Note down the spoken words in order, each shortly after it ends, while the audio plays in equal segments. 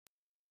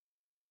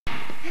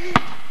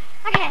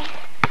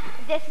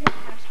this is the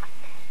first one.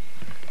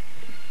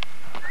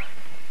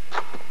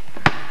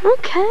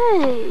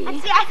 Okay.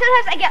 See,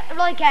 sometimes I get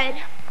really good.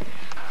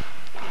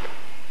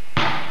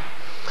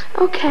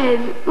 Okay,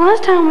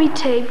 last time we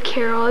taped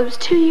Carol, it was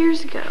 2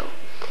 years ago.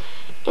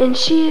 And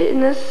this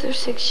is her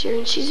 6th year,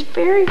 and she's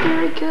very,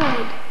 very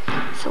good.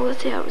 So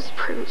let's see how much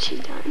improvement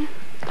she's done.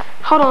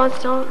 Hold on,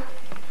 still.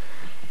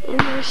 And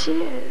there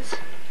she is.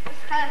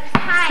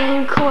 Hi.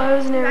 Same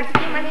clothes and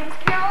everything. My name is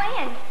Carol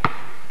Ann.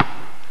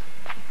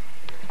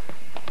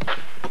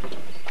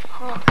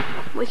 Oh,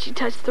 let you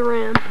touch the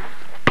rim.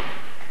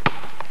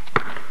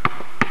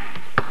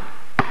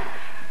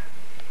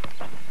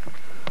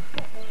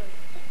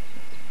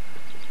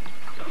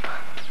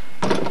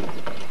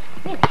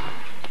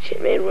 She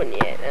ain't made one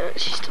yet.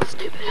 She's still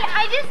stupid.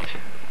 Yeah,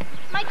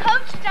 my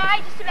coach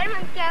died just about a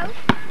month ago.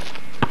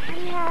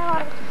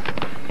 Yeah.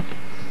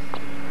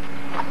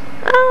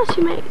 Oh,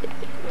 she made it.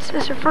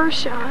 That's her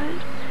first shot.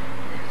 There's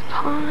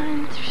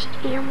Pond, there's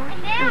Amari,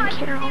 and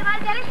Carol.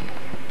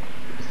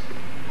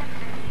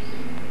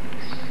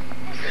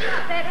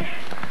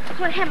 I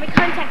want to have my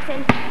contacts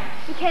in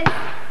because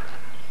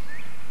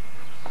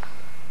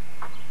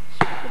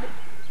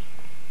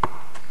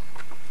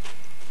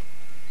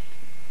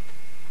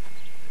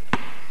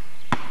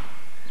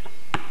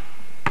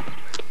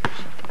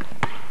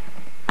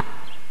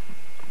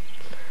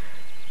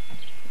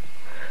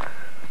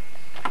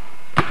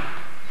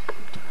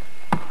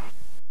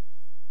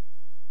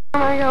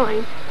where am I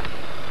going?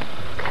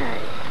 Okay.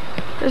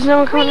 There's no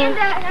one coming in.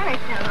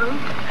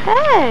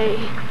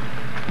 Hey!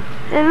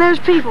 And there's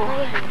people.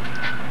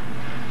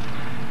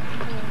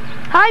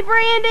 Hi,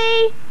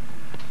 Brandy!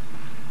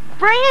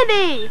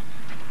 Brandy!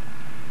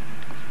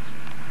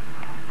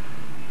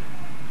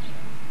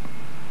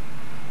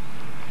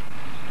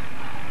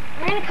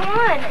 Miranda, come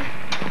on.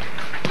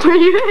 Where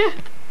you at?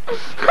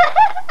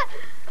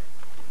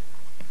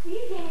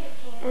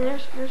 And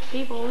there's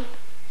people.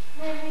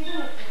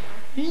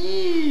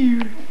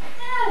 Ew.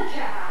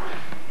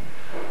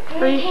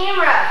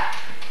 Camera.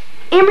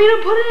 Amber, you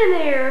don't put it in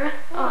there.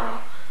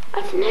 Oh,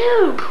 that's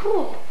new.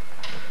 Cool.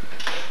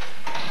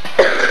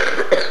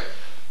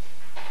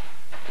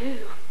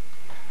 Ew.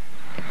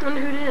 I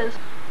wonder who it is.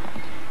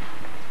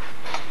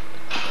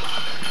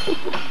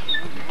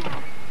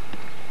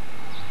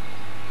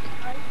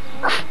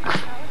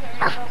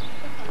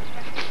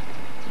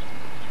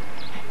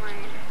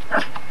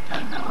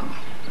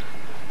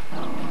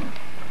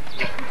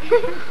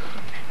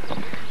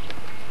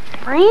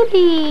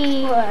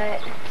 Brandy!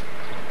 What?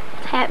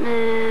 What's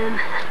happening?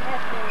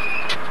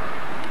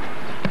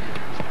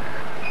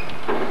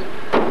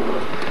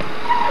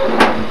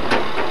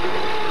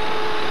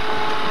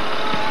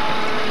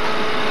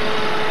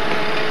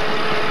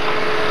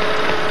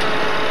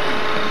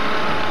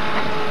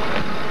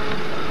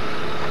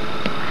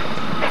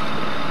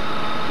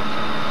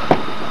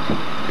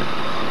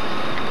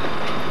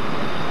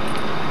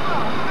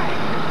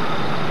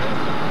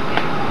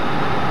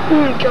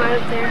 Go out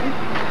up there.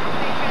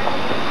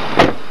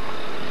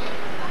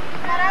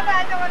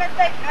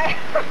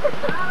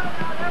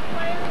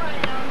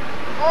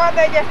 Oh,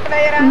 they just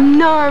play around.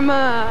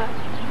 Norma.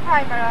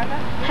 Hi, Miranda.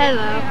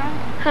 Hello.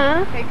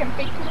 Huh? Taking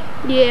pictures.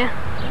 Yeah.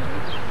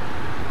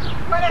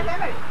 Where is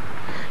Amari?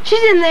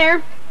 She's in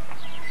there.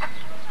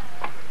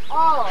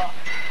 Oh.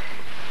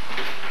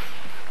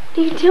 What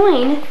are you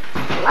doing?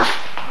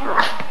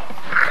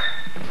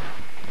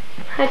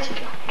 How'd you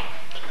go?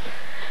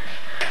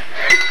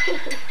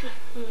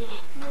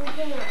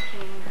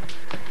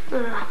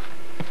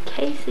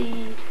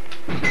 Casey.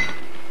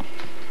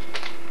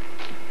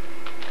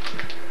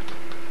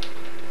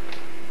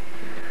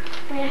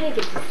 Wait, how do you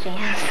get to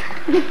stands?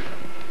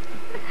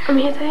 I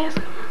mean, have to ask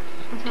him.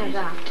 That's my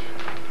job.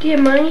 Do you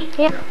have money?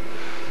 Yeah.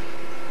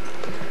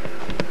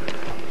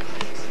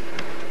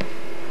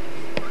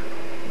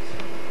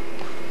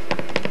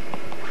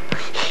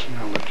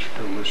 I'll let you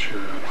fill this here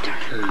out. Take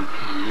care of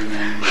your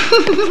name.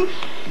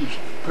 Just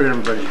put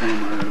everybody's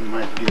name on it. It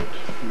might get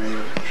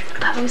mail.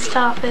 Post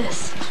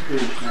office.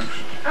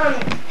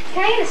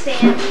 Can I get a stand?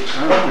 I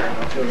don't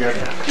care. You got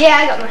it. Yeah, I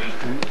got mine.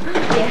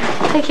 Yeah.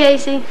 Hey,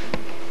 Casey.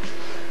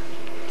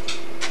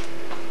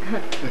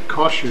 It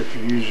costs you if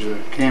you use a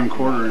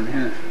camcorder in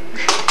here.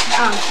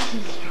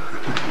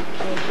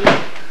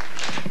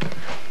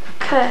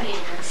 Okay.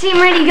 See,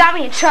 Miranda, you got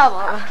me in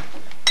trouble.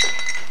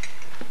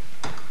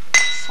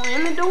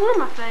 Slam the door in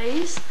my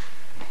face.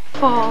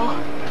 Fall.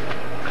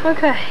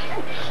 Okay.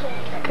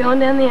 Going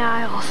down the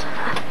aisles.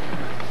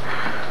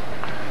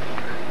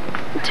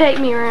 Take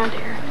me around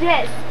here.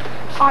 This.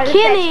 Are the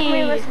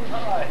Kenny!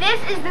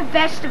 This is the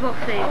vegetable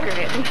food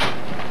group.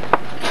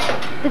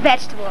 The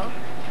vegetable.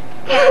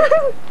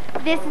 Okay.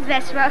 This is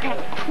vegetable. Okay.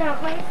 Now,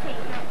 let's see.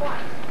 Now,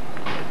 watch.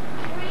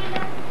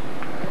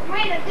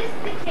 Miranda, this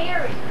is the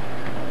carrot.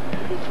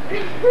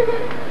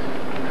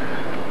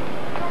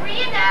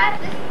 Miranda,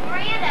 this is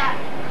Miranda.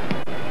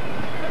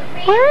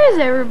 Where is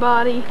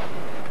everybody?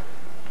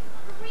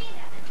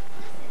 Miranda,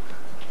 listen.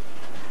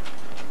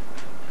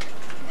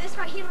 This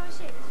right here, let me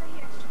show you. This right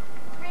here.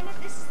 Miranda,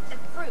 this is the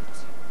fruit.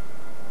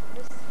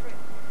 This is fruit.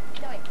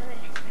 No,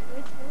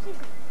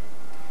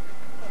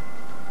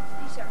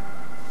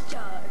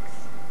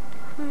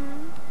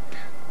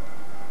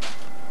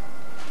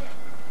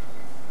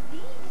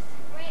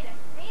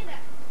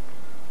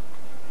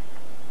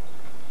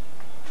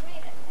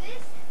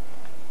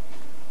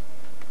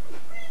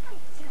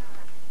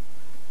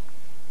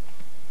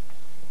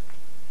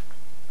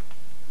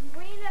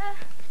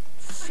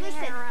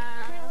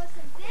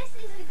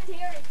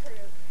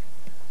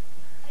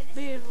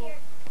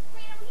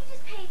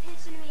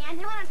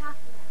 I'm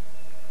talking about.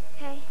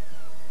 Okay.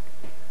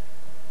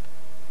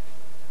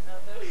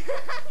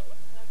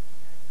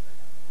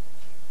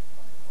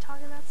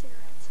 Talking about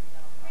cigarettes.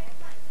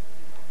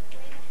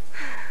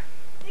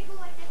 They go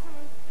like this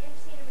on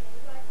MC when they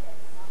go like this.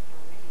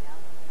 They go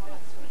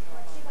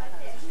like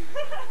this.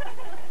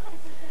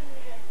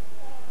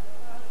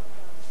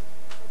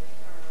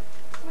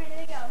 Where do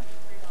they go?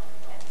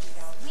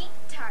 Sweet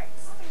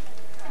tarts.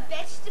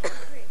 Vegetable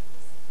fruit.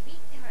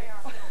 Sweet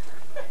tarts.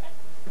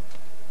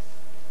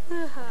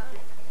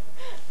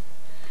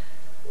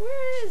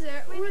 Where is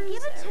it? Where Give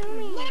is it to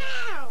me.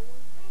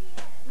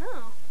 No.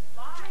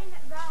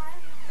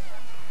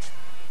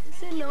 It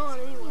said no on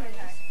anyways.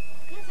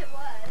 Yes, it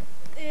was.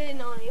 It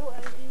didn't on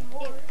anyways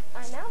anymore. I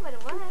know, but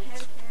it was.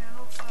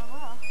 Oh,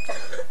 well.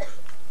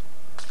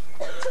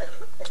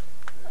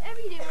 Whatever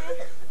you do, man.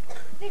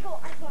 They go,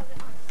 I love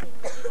it on Steam.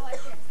 They go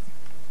like this.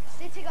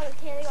 They take out the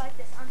can, they go like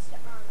this. On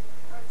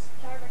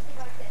Starburst, they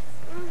go like this.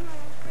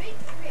 Great.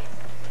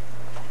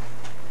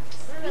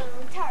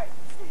 Sweet tarts.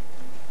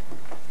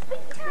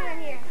 Sweet tarts.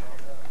 Here.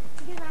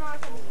 Because my mom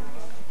said to come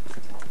in.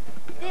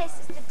 This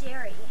is the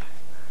dairy.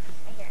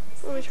 Right here.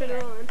 This Let me is the turn it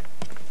dairy. on.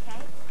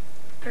 Okay?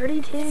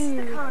 32. This is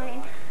the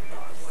kind.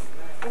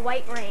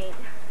 White rain.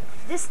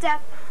 This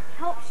step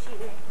helps you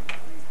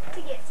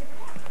to get to the.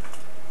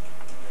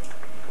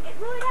 It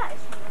really does.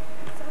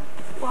 So,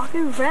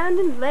 Walking around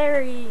in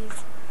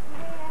Larry's.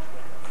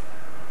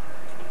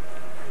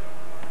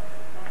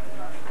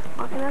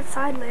 Walking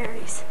outside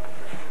Larry's.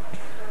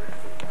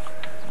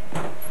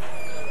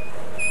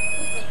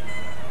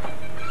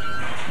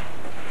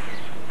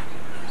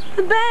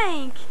 The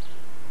bank.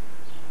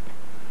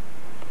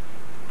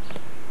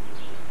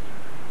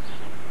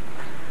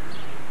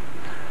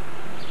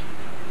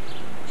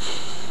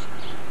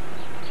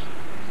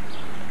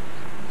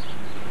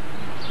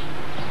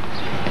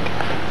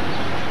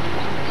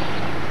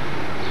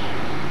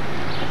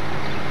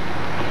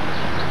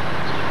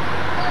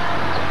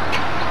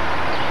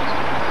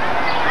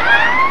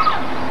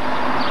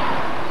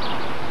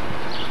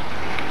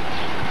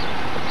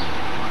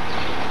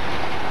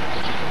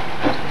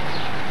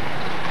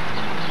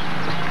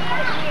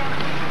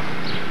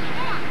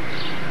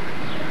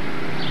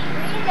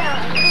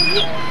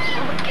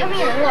 come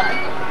here, look.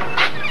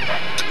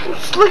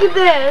 Look at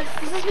this.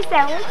 This is Miss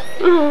Ellen.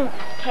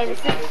 Okay, this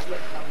is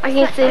I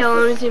can't see how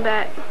long it's been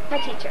back. my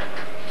teacher.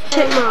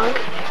 Chipmunk.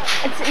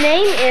 Its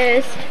name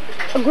is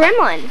a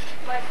gremlin.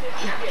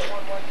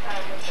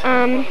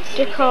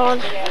 They're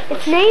called.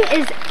 Its name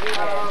is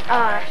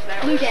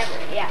Blue Devil.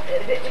 Yeah,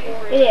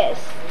 it is.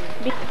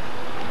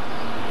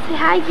 Say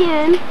hi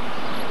again.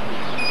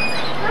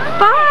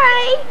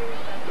 Bye.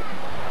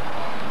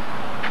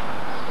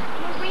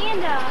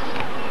 Miranda.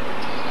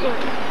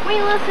 Will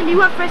you listen? Do you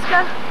want Frisco?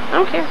 I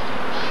don't care.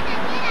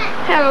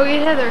 Hey, I'll go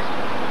get Heather.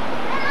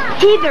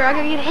 Heather, I'll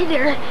go get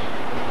Heather.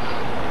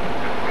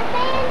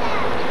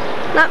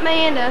 Not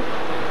Amanda.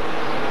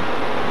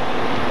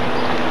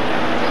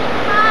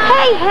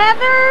 Hey,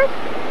 Heather!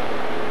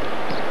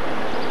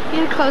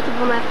 Get a close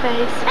up on that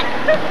face.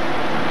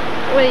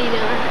 What are you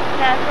doing?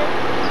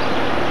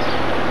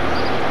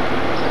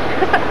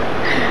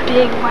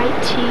 Big white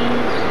teeth.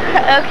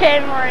 Okay,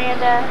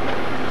 Miranda.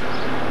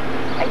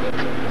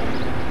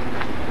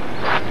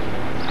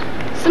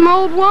 Some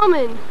old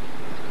woman.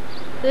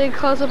 Big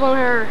close up on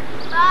her.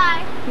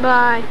 Bye.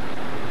 Bye.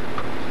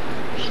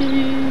 I didn't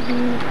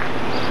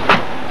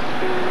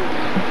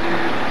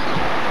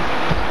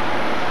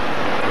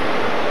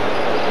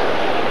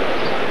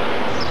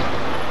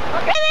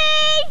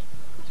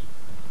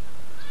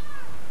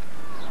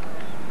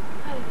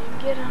even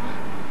get him.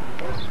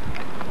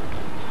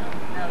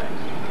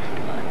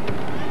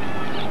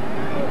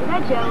 Is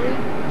that Joey?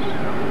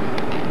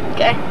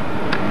 Okay.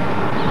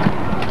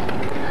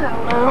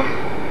 Hello.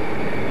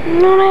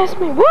 Don't ask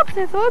me. Whoops,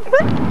 that's all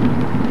good.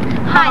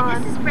 Hi,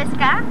 this is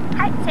Friska.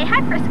 Hi, say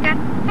hi, Friska.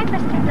 Hi,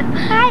 Friska.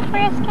 Hi,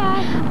 Friska.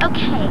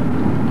 Okay,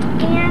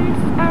 and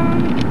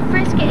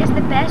Friska is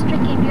the best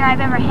drinking beer I've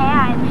ever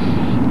had.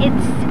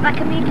 It's like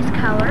a mucus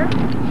color.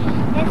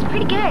 And it's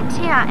pretty good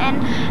too.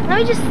 And let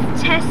me just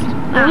test.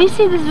 When you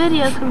see this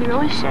video, it's gonna be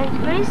really shaky.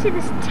 Let me see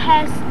this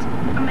test.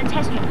 I'm gonna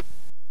test it.